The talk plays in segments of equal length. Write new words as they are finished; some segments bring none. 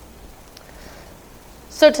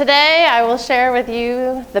So today I will share with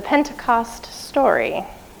you the Pentecost story.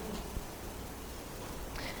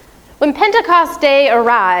 When Pentecost Day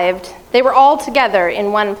arrived, they were all together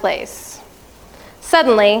in one place.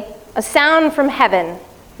 Suddenly, a sound from heaven,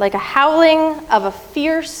 like a howling of a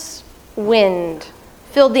fierce wind,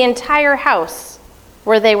 filled the entire house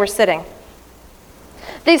where they were sitting.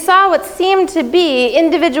 They saw what seemed to be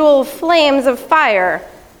individual flames of fire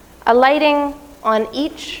alighting on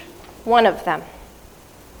each one of them.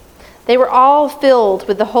 They were all filled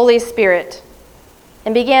with the Holy Spirit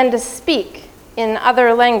and began to speak in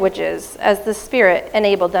other languages as the Spirit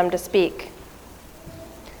enabled them to speak.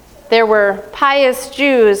 There were pious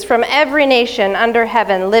Jews from every nation under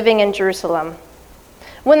heaven living in Jerusalem.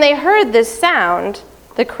 When they heard this sound,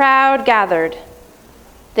 the crowd gathered.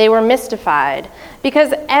 They were mystified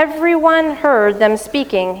because everyone heard them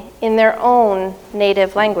speaking in their own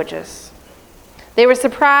native languages. They were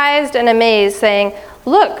surprised and amazed, saying,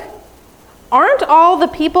 "Look, aren't all the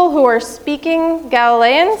people who are speaking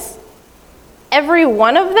Galileans? Every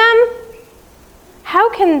one of them? How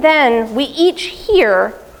can then we each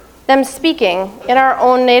hear them speaking in our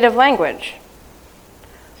own native language?"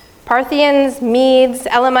 Parthians, Medes,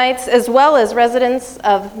 Elamites, as well as residents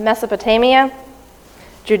of Mesopotamia,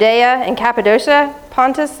 Judea and Cappadocia,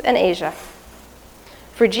 Pontus and Asia,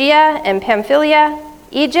 Phrygia and Pamphylia,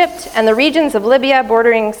 Egypt and the regions of Libya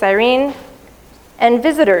bordering Cyrene, and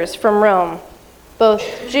visitors from Rome,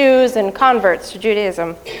 both Jews and converts to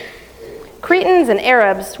Judaism. Cretans and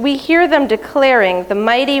Arabs, we hear them declaring the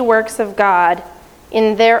mighty works of God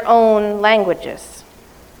in their own languages.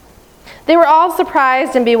 They were all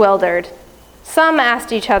surprised and bewildered. Some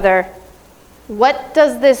asked each other, "What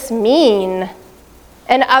does this mean?"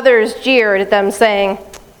 And others jeered at them, saying,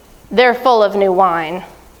 "They're full of new wine."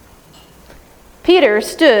 Peter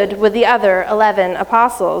stood with the other 11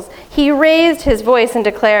 apostles. He raised his voice and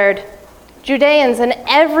declared, "Judeans and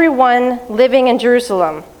everyone living in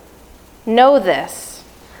Jerusalem, know this.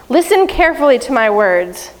 Listen carefully to my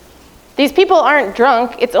words. These people aren't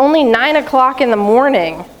drunk. It's only 9 o'clock in the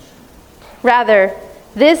morning. Rather,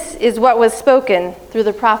 this is what was spoken through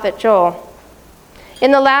the prophet Joel.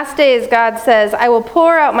 In the last days, God says, I will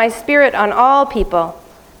pour out my spirit on all people.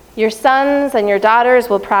 Your sons and your daughters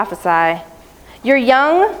will prophesy. Your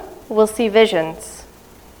young will see visions.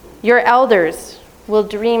 Your elders will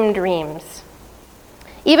dream dreams.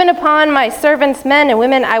 Even upon my servants, men and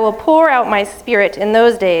women, I will pour out my spirit in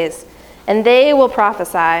those days, and they will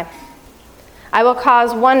prophesy. I will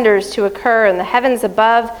cause wonders to occur in the heavens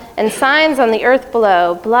above and signs on the earth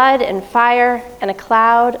below, blood and fire and a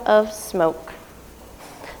cloud of smoke.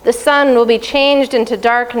 The sun will be changed into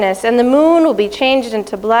darkness, and the moon will be changed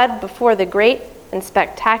into blood before the great and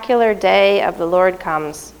spectacular day of the Lord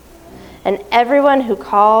comes. And everyone who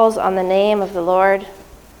calls on the name of the Lord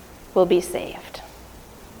will be saved."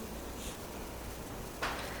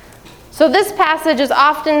 So this passage is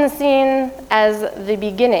often seen as the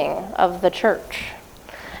beginning of the church,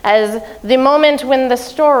 as the moment when the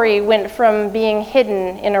story went from being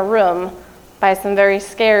hidden in a room by some very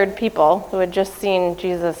scared people who had just seen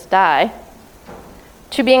Jesus die,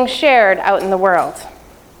 to being shared out in the world.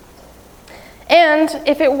 And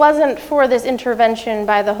if it wasn't for this intervention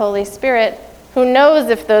by the Holy Spirit, who knows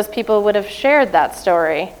if those people would have shared that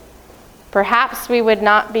story? Perhaps we would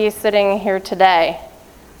not be sitting here today.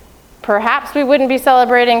 Perhaps we wouldn't be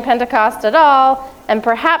celebrating Pentecost at all, and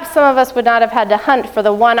perhaps some of us would not have had to hunt for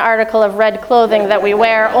the one article of red clothing that we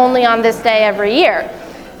wear only on this day every year.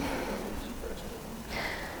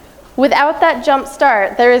 Without that jump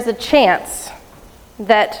start, there is a chance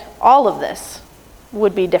that all of this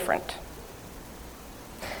would be different.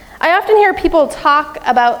 I often hear people talk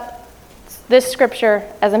about this scripture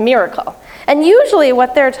as a miracle. And usually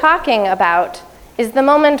what they're talking about is the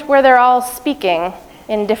moment where they're all speaking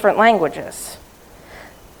in different languages.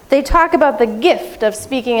 They talk about the gift of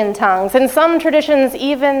speaking in tongues, and some traditions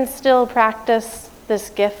even still practice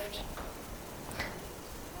this gift.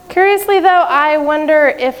 Curiously, though, I wonder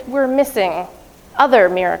if we're missing other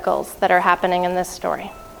miracles that are happening in this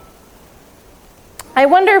story. I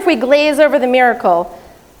wonder if we glaze over the miracle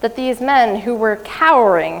that these men who were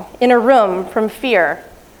cowering in a room from fear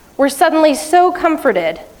were suddenly so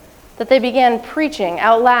comforted that they began preaching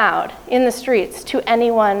out loud in the streets to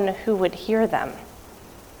anyone who would hear them.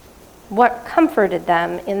 What comforted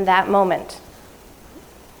them in that moment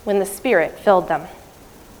when the Spirit filled them?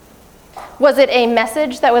 Was it a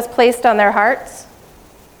message that was placed on their hearts?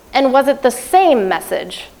 And was it the same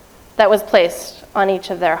message that was placed on each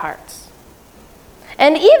of their hearts?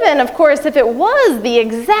 And even, of course, if it was the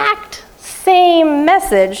exact same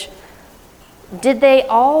message, did they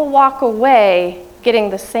all walk away getting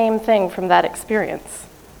the same thing from that experience.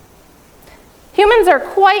 Humans are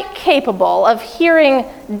quite capable of hearing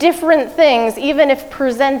different things, even if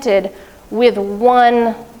presented with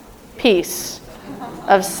one piece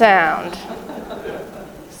of sound.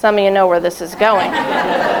 Some of you know where this is going.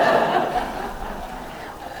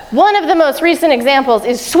 One of the most recent examples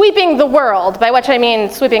is sweeping the world, by which I mean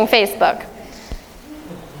sweeping Facebook.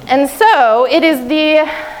 And so it is the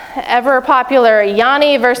ever popular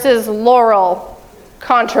Yanni versus Laurel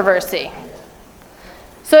controversy.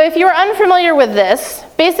 So if you're unfamiliar with this,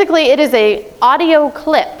 basically it is an audio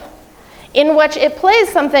clip in which it plays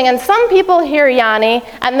something and some people hear Yanni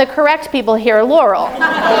and the correct people hear Laurel.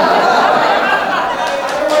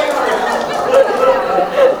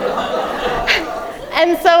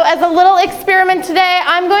 And so as a little experiment today,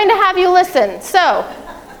 I'm going to have you listen. So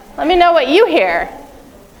let me know what you hear.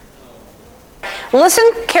 Listen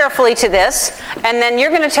carefully to this, and then you're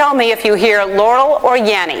going to tell me if you hear Laurel or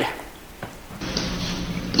Yanni.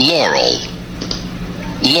 Laurel,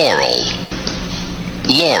 Laurel,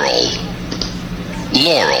 Laurel,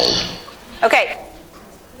 Laurel. Okay.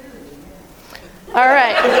 All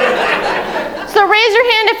right. So raise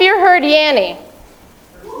your hand if you heard Yanni.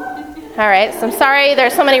 All right, so I'm sorry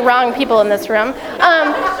there's so many wrong people in this room. Raise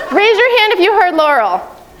your hand if you heard Laurel.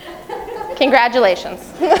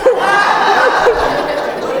 Congratulations.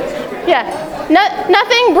 Yeah.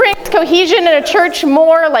 Nothing brings cohesion in a church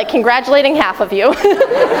more like congratulating half of you.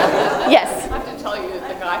 Yes. I have to tell you that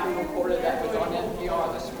the guy who recorded that was on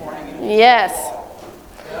NPR this morning. Yes.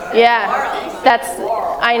 Yeah. That's,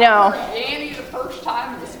 I know. Yanni the first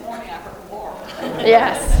time, and this morning I heard Laurel.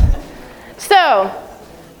 Yes. So,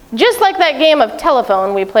 just like that game of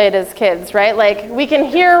telephone we played as kids, right? Like, we can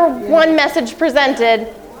hear one message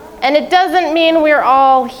presented, and it doesn't mean we're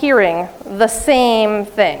all hearing the same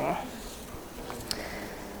thing.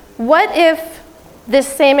 What if this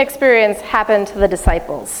same experience happened to the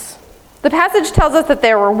disciples? The passage tells us that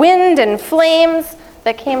there were wind and flames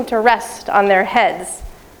that came to rest on their heads.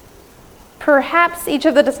 Perhaps each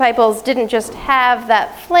of the disciples didn't just have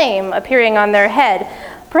that flame appearing on their head.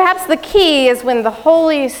 Perhaps the key is when the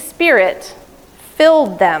Holy Spirit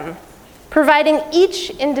filled them, providing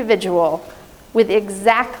each individual with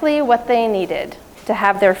exactly what they needed to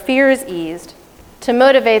have their fears eased, to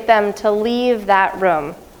motivate them to leave that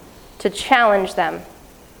room, to challenge them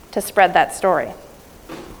to spread that story.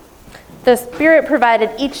 The Spirit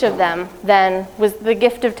provided each of them then with the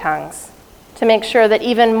gift of tongues to make sure that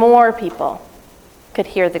even more people could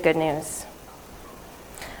hear the good news.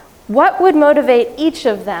 What would motivate each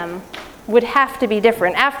of them would have to be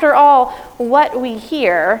different. After all, what we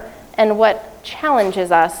hear and what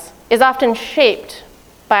challenges us is often shaped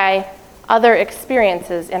by other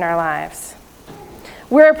experiences in our lives.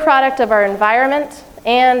 We're a product of our environment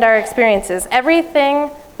and our experiences.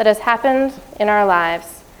 Everything that has happened in our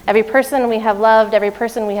lives, every person we have loved, every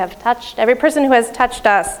person we have touched, every person who has touched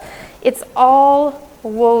us, it's all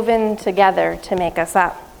woven together to make us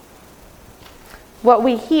up. What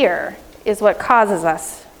we hear is what causes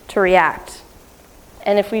us to react.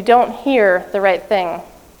 And if we don't hear the right thing,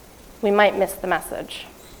 we might miss the message.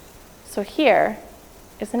 So here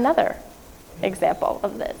is another example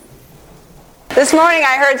of this. This morning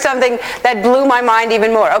I heard something that blew my mind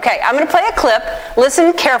even more. Okay, I'm going to play a clip.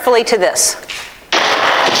 Listen carefully to this.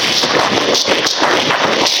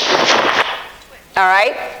 All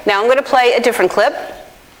right, now I'm going to play a different clip.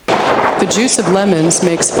 The juice of lemons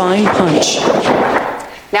makes fine punch.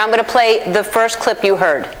 Now I'm going to play the first clip you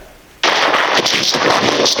heard.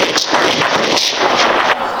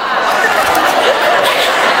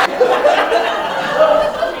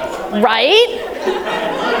 Right?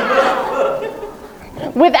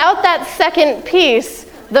 Without that second piece,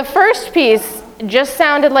 the first piece just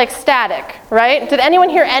sounded like static, right? Did anyone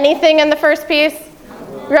hear anything in the first piece?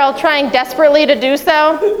 You're all trying desperately to do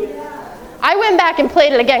so? I went back and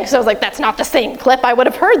played it again because I was like, that's not the same clip. I would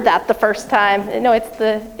have heard that the first time. No,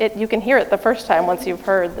 you can hear it the first time once you've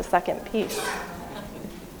heard the second piece.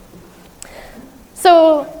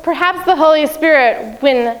 So perhaps the Holy Spirit,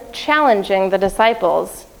 when challenging the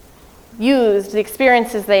disciples, used the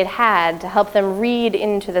experiences they'd had to help them read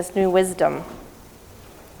into this new wisdom.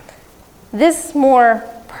 This more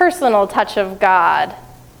personal touch of God,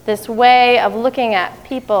 this way of looking at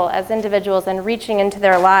people as individuals and reaching into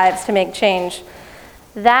their lives to make change,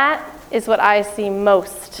 that is what I see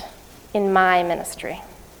most in my ministry.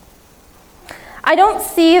 I don't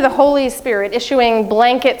see the Holy Spirit issuing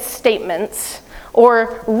blanket statements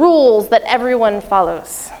or rules that everyone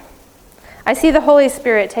follows. I see the Holy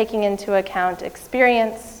Spirit taking into account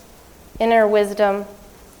experience, inner wisdom,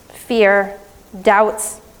 fear,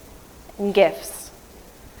 doubts, and gifts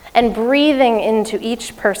and breathing into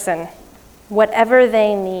each person whatever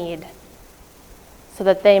they need so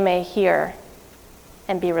that they may hear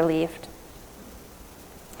and be relieved.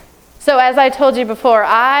 So as I told you before,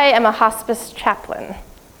 I am a hospice chaplain.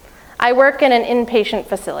 I work in an inpatient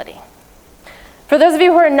facility. For those of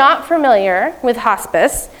you who are not familiar with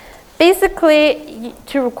hospice, basically,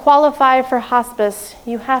 to qualify for hospice,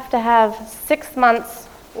 you have to have 6 months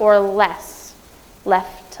or less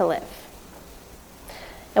left to live.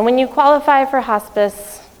 And when you qualify for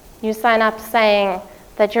hospice, you sign up saying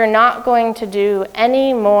that you're not going to do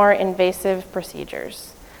any more invasive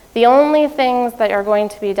procedures. The only things that are going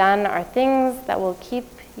to be done are things that will keep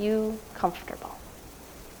you comfortable.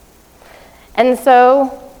 And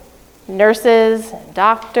so, nurses, and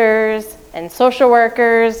doctors, and social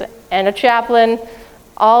workers, and a chaplain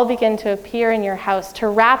all begin to appear in your house to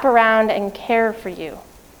wrap around and care for you,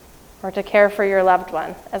 or to care for your loved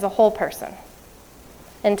one as a whole person,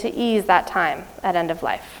 and to ease that time at end of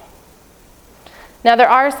life. Now, there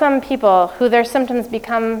are some people who their symptoms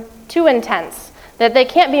become too intense that they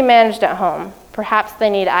can't be managed at home. Perhaps they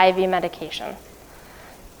need IV medication.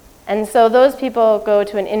 And so those people go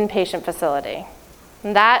to an inpatient facility.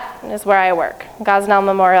 And that is where I work, Gosnell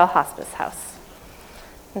Memorial Hospice House.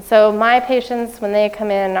 And so my patients, when they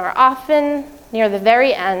come in, are often near the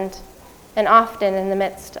very end and often in the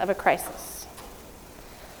midst of a crisis.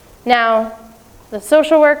 Now, the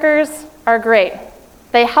social workers are great.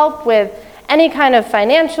 They help with any kind of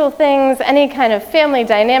financial things, any kind of family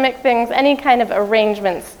dynamic things, any kind of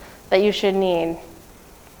arrangements that you should need.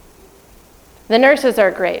 The nurses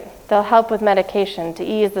are great. They'll help with medication to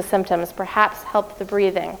ease the symptoms, perhaps help the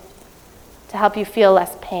breathing, to help you feel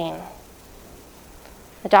less pain.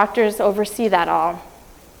 The doctors oversee that all.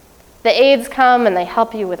 The aides come and they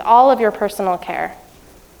help you with all of your personal care.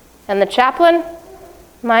 And the chaplain,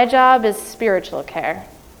 my job is spiritual care.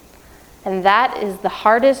 And that is the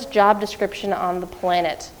hardest job description on the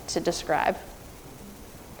planet to describe.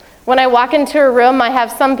 When I walk into a room, I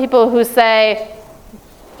have some people who say,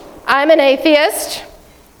 I'm an atheist.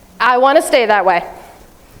 I want to stay that way.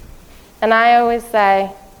 And I always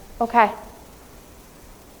say, okay.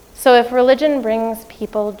 So if religion brings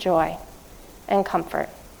people joy and comfort,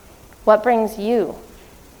 what brings you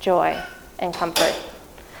joy and comfort?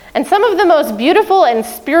 And some of the most beautiful and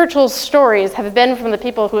spiritual stories have been from the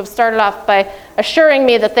people who have started off by assuring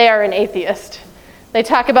me that they are an atheist. They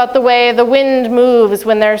talk about the way the wind moves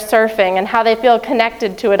when they're surfing and how they feel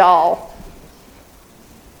connected to it all.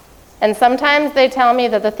 And sometimes they tell me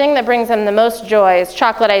that the thing that brings them the most joy is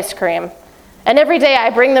chocolate ice cream. And every day I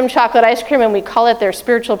bring them chocolate ice cream and we call it their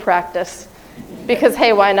spiritual practice. Because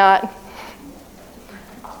hey, why not?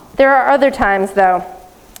 There are other times though.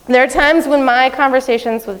 There are times when my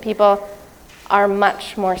conversations with people are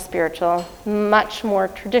much more spiritual, much more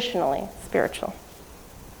traditionally spiritual.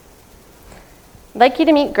 I'd like you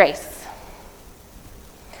to meet Grace.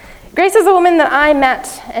 Grace is a woman that I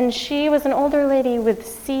met, and she was an older lady with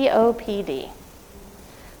COPD.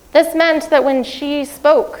 This meant that when she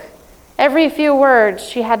spoke, every few words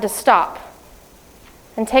she had to stop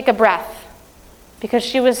and take a breath because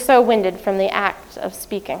she was so winded from the act of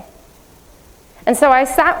speaking. And so I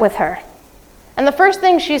sat with her, and the first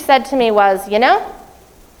thing she said to me was, you know,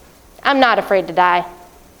 I'm not afraid to die.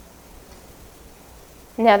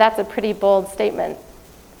 Now that's a pretty bold statement.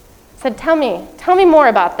 I said, tell me more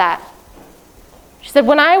about that. She said,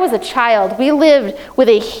 when I was a child, we lived with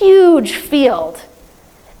a huge field.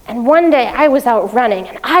 And one day I was out running,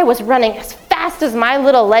 and I was running as fast as my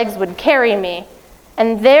little legs would carry me.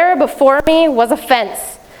 And there before me was a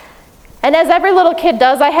fence. And as every little kid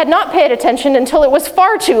does, I had not paid attention until it was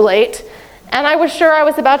far too late, and I was sure I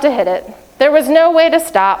was about to hit it. There was no way to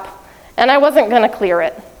stop, and I wasn't going to clear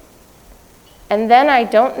it. And then I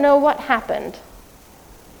don't know what happened,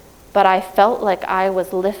 but I felt like I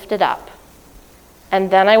was lifted up,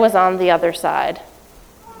 and then I was on the other side.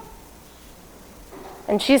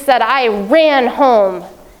 And she said, I ran home,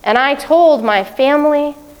 and I told my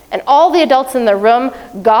family and all the adults in the room,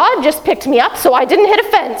 God just picked me up so I didn't hit a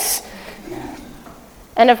fence.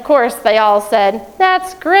 And of course, they all said,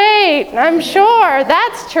 that's great, I'm sure,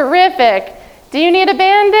 that's terrific. Do you need a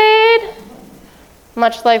Band-Aid?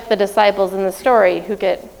 Much like the disciples in the story who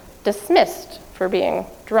get dismissed for being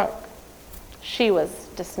drunk. She was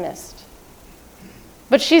dismissed.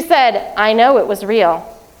 But she said, I know it was real.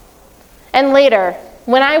 And later,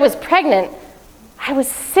 when I was pregnant, I was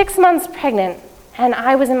 6 months pregnant, and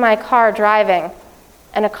I was in my car driving,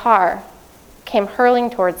 and a car came hurling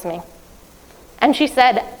towards me. And she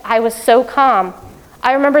said, I was so calm.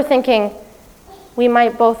 I remember thinking, we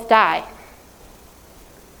might both die.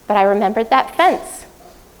 But I remembered that fence.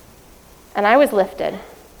 and I was lifted,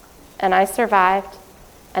 and I survived,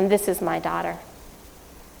 and this is my daughter.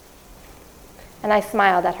 And I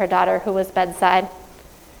smiled at her daughter, who was bedside,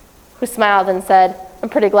 who smiled and said, I'm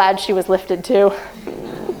pretty glad she was lifted too.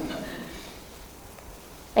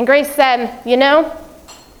 And Grace said, you know,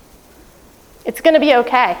 it's going to be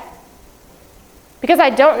okay. Because I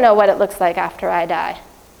don't know what it looks like after I die.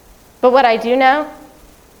 But what I do know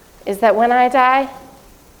is that when I die,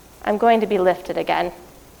 I'm going to be lifted again.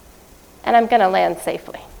 And I'm going to land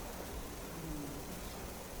safely.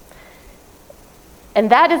 And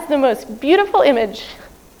that is the most beautiful image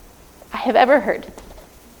I have ever heard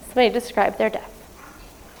somebody describe their death.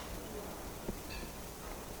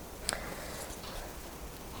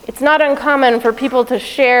 It's not uncommon for people to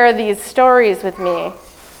share these stories with me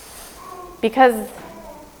because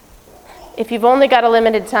if you've only got a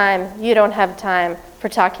limited time, you don't have time for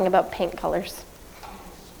talking about paint colors.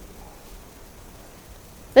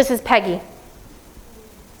 This is Peggy.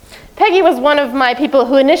 Peggy was one of my people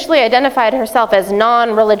who initially identified herself as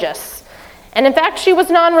non-religious. And in fact, she was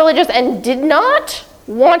non-religious and did not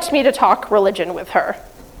want me to talk religion with her.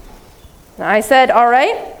 And I said, all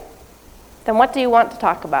right, then what do you want to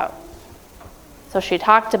talk about? So she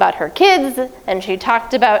talked about her kids, and she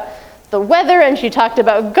talked about the weather, and she talked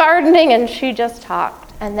about gardening, and she just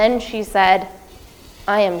talked. And then she said,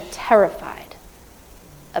 I am terrified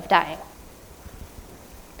of dying.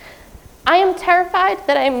 I am terrified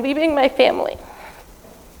that I am leaving my family.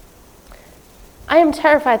 I am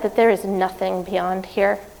terrified that there is nothing beyond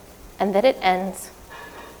here and that it ends.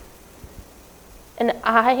 And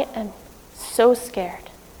I am so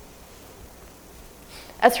scared.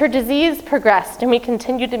 As her disease progressed and we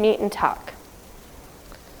continued to meet and talk,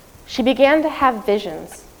 she began to have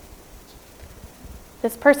visions.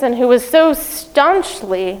 This person who was so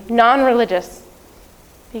staunchly non-religious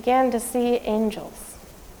began to see angels.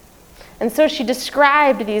 And so she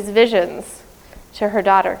described these visions to her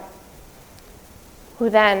daughter,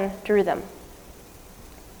 who then drew them.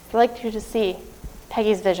 I'd like you to see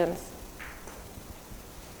Peggy's visions.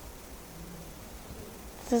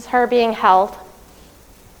 This is her being held.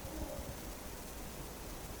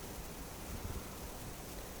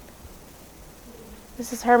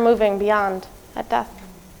 This is her moving beyond at death.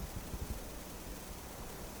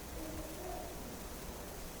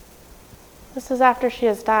 This is after she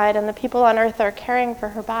has died, and the people on earth are caring for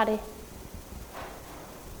her body.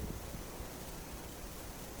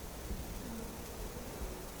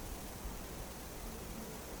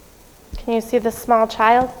 Can you see the small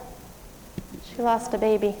child? She lost a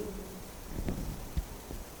baby.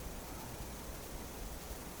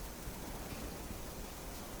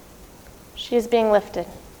 She is being lifted.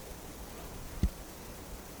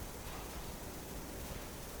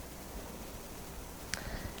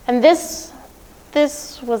 And this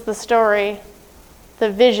was the story,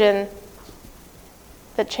 the vision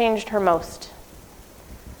that changed her most.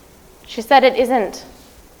 She said, it isn't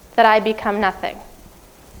that I become nothing.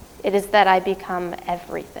 It is that I become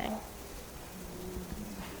everything.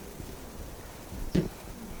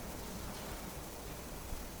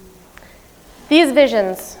 These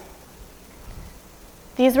visions,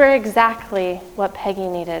 these were exactly what Peggy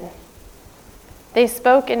needed. They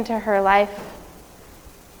spoke into her life.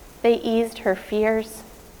 They eased her fears.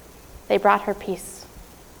 They brought her peace.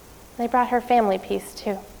 They brought her family peace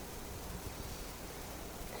too.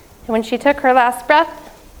 And when she took her last breath,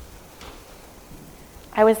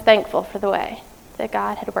 I was thankful for the way that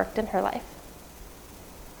God had worked in her life.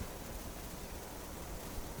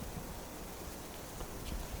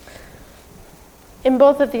 In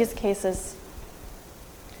both of these cases,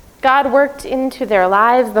 God worked into their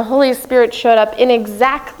lives. The Holy Spirit showed up in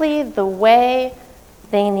exactly the way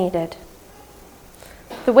they needed.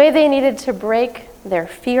 The way they needed to break their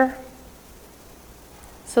fear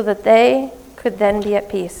so that they could then be at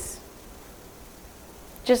peace.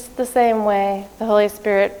 Just the same way the Holy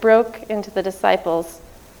Spirit broke into the disciples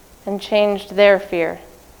and changed their fear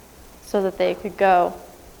so that they could go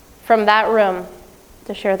from that room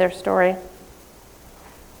to share their story.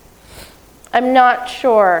 I'm not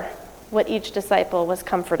sure what each disciple was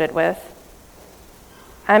comforted with.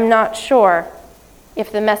 I'm not sure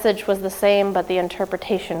if the message was the same, but the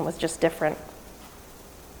interpretation was just different.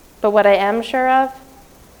 But what I am sure of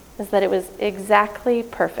is that it was exactly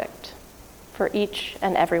perfect for each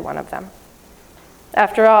and every one of them.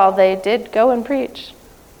 After all, they did go and preach.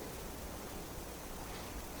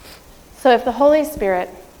 So if the Holy Spirit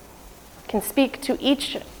can speak to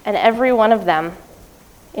each and every one of them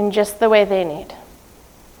in just the way they need,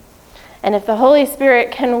 and if the Holy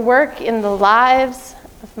Spirit can work in the lives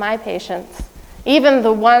of my patients, even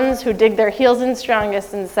the ones who dig their heels in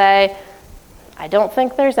strongest and say, I don't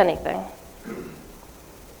think there's anything,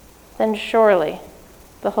 then surely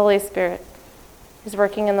the Holy Spirit is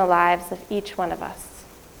working in the lives of each one of us.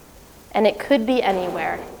 And it could be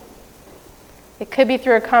anywhere. It could be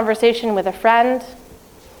through a conversation with a friend,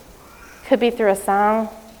 it could be through a song,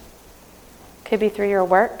 it could be through your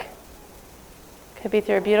work, it could be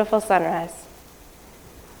through a beautiful sunrise.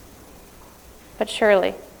 But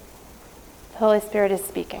surely, the Holy Spirit is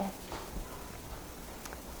speaking.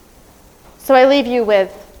 So I leave you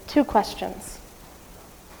with 2 questions.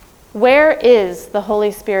 Where is the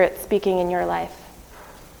Holy Spirit speaking in your life?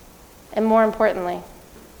 And more importantly,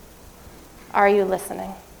 are you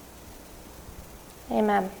listening?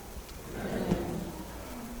 Amen.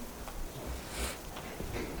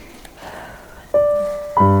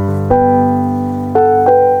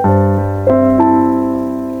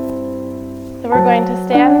 So we're going to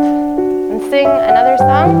stand and sing another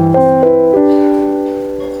song.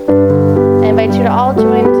 I invite you to all join